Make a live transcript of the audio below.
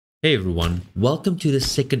Hey everyone, welcome to the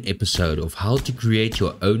second episode of how to create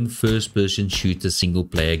your own first-person shooter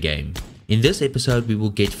single-player game. In this episode, we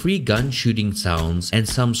will get free gun shooting sounds and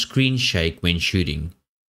some screen shake when shooting.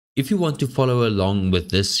 If you want to follow along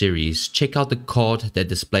with this series, check out the card that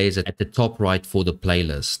displays at the top right for the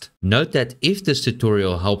playlist. Note that if this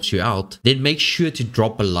tutorial helps you out, then make sure to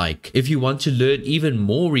drop a like. If you want to learn even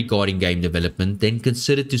more regarding game development, then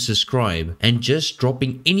consider to subscribe, and just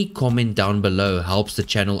dropping any comment down below helps the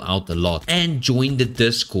channel out a lot. And join the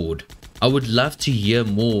Discord. I would love to hear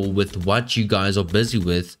more with what you guys are busy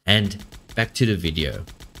with, and back to the video.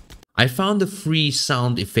 I found the free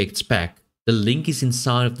sound effects pack. The link is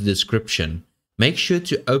inside of the description. Make sure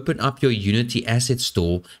to open up your Unity asset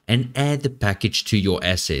store and add the package to your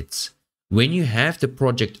assets. When you have the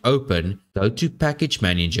project open, go to Package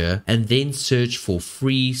Manager and then search for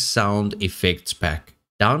free sound effects pack.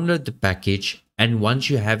 Download the package, and once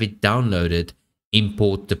you have it downloaded,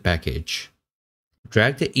 import the package.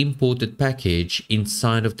 Drag the imported package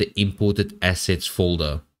inside of the imported assets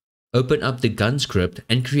folder. Open up the gun script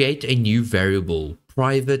and create a new variable,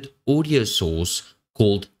 private audio source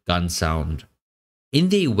called gun sound. In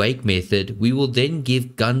the awake method, we will then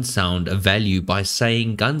give gun sound a value by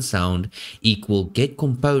saying gun sound equal get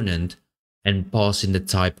component and pass in the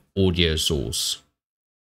type audio source.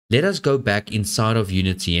 Let us go back inside of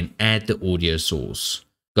Unity and add the audio source.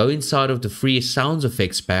 Go inside of the free sounds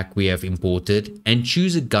effects pack we have imported and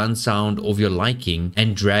choose a gun sound of your liking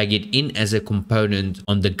and drag it in as a component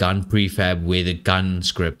on the gun prefab where the gun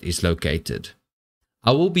script is located.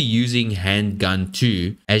 I will be using handgun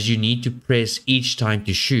 2 as you need to press each time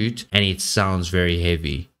to shoot and it sounds very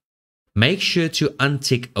heavy. Make sure to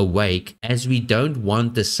untick awake as we don't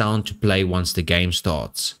want the sound to play once the game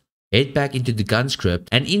starts. Head back into the gun script,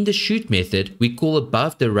 and in the shoot method we call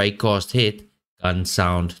above the raycast head gun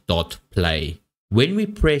sound.play. When we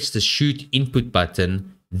press the shoot input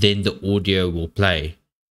button, then the audio will play.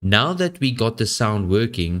 Now that we got the sound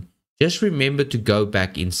working, just remember to go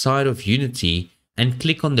back inside of Unity and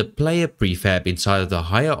click on the player prefab inside of the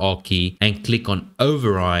hierarchy and click on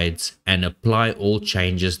overrides and apply all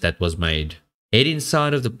changes that was made. Head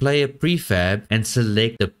inside of the player prefab and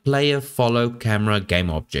select the player follow camera game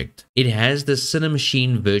object. It has the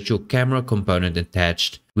cinemachine virtual camera component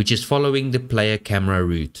attached, which is following the player camera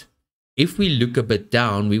route. If we look a bit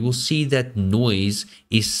down, we will see that noise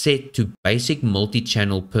is set to basic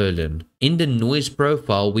multi-channel purlin. In the noise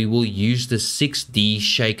profile, we will use the 6D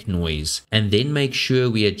shake noise and then make sure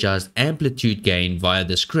we adjust amplitude gain via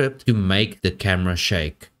the script to make the camera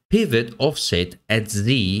shake. Pivot offset at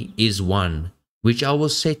Z is 1, which I will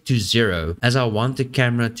set to 0 as I want the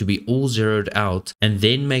camera to be all zeroed out, and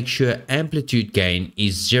then make sure amplitude gain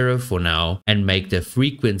is 0 for now and make the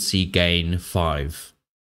frequency gain 5.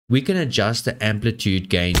 We can adjust the amplitude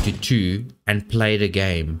gain to 2 and play the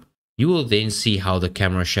game. You will then see how the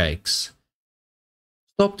camera shakes.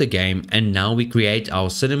 Stop the game, and now we create our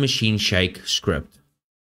cinemachine shake script.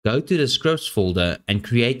 Go to the scripts folder and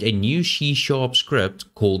create a new C#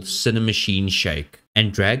 script called cinemachine shake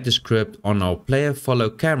and drag the script on our player follow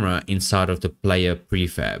camera inside of the player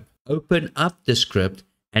prefab. Open up the script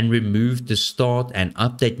and remove the start and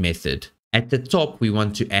update method. At the top, we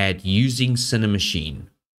want to add using cinemachine.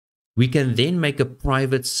 We can then make a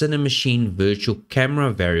private cinemachine virtual camera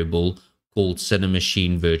variable called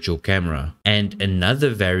cinemachine virtual camera and another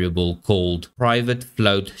variable called private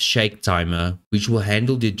float shake timer, which will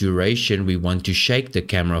handle the duration we want to shake the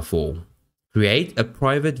camera for. Create a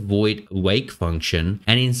private void awake function,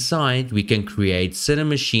 and inside we can create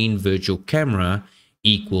cinemachine virtual camera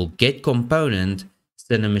equal get component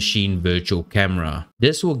cinemachine virtual camera.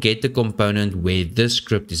 This will get the component where this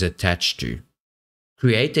script is attached to.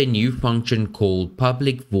 Create a new function called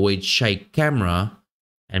public void shake camera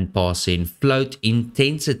and pass in float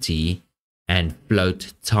intensity and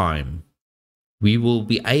float time. We will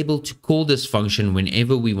be able to call this function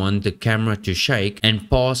whenever we want the camera to shake and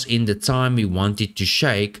pass in the time we want it to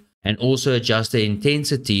shake, and also adjust the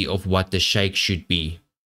intensity of what the shake should be.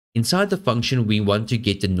 Inside the function, we want to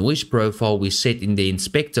get the noise profile we set in the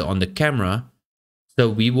inspector on the camera. So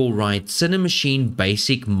we will write cinemachine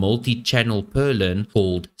basic multi-channel purlin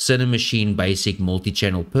called cinemachine basic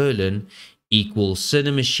multi-channel purlin equals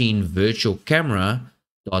cinemachine virtual camera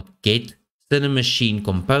dot get cinemachine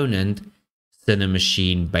component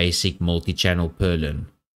cinemachine basic multi-channel purlin.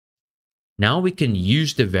 Now we can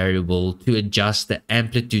use the variable to adjust the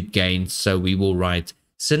amplitude gain, so we will write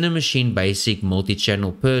cinemachine basic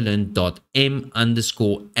multi-channel purlin dot m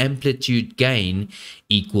underscore amplitude gain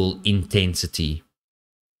equal intensity.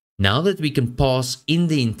 Now that we can pass in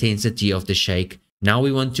the intensity of the shake, Now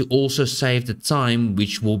we want to also save the time,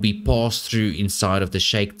 which will be passed through inside of the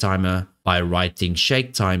shake timer by writing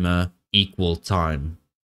shake timer equal time.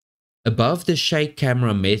 Above the shake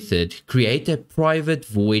camera method, create a private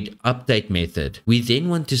void update method. We then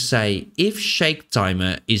want to say if shake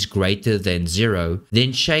timer is greater than 0,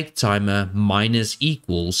 then shake timer minus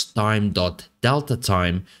equals time.delta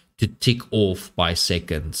time to tick off by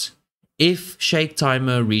seconds. If shake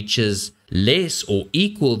timer reaches less or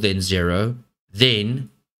equal than 0, then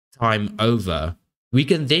time over. We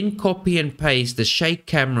can then copy and paste the shake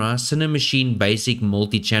camera cinemachine basic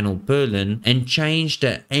multi-channel purlin and change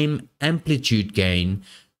the amplitude gain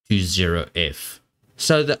to 0f.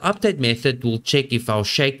 So the update method will check if our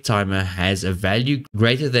shake timer has a value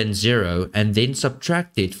greater than 0 and then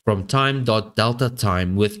subtract it from time.delta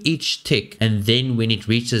time with each tick, and then when it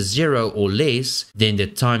reaches 0 or less, then the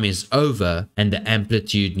time is over and the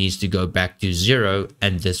amplitude needs to go back to 0,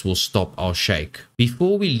 and this will stop our shake.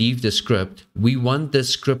 Before we leave the script, we want the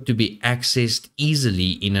script to be accessed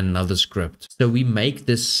easily in another script. So we make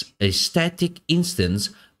this a static instance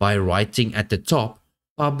by writing at the top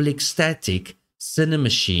public static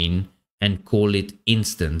cinemachine and call it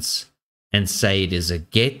instance and say it is a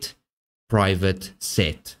get private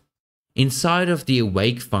set. Inside of the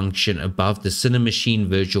awake function above the cinemachine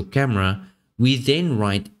virtual camera, we then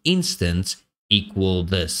write instance equal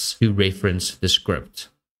this to reference the script.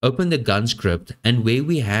 Open the gun script, and where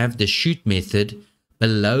we have the shoot method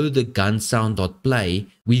below the gun sound.play,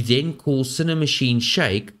 we then call cinemachine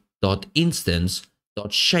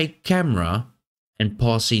shake.instance.shake camera and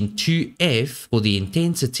pass in 2f for the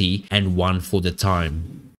intensity and 1 for the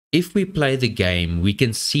time. If we play the game, we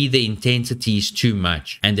can see the intensity is too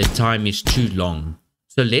much and the time is too long.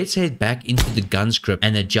 So let's head back into the gun script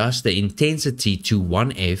and adjust the intensity to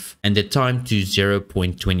 1f and the time to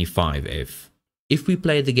 0.25f. If we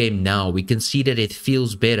play the game now, we can see that it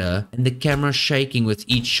feels better and the camera shaking with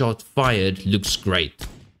each shot fired looks great.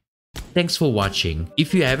 Thanks for watching.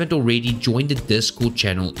 If you haven't already, join the Discord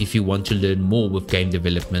channel if you want to learn more with game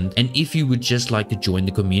development, and if you would just like to join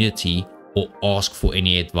the community or ask for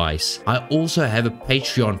any advice. I also have a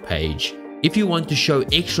Patreon page. If you want to show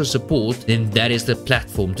extra support, then that is the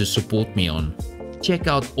platform to support me on. Check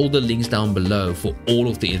out all the links down below for all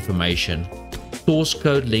of the information. Source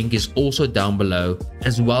code link is also down below,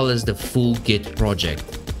 as well as the full Git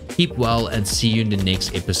project. Keep well and see you in the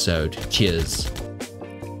next episode. Cheers.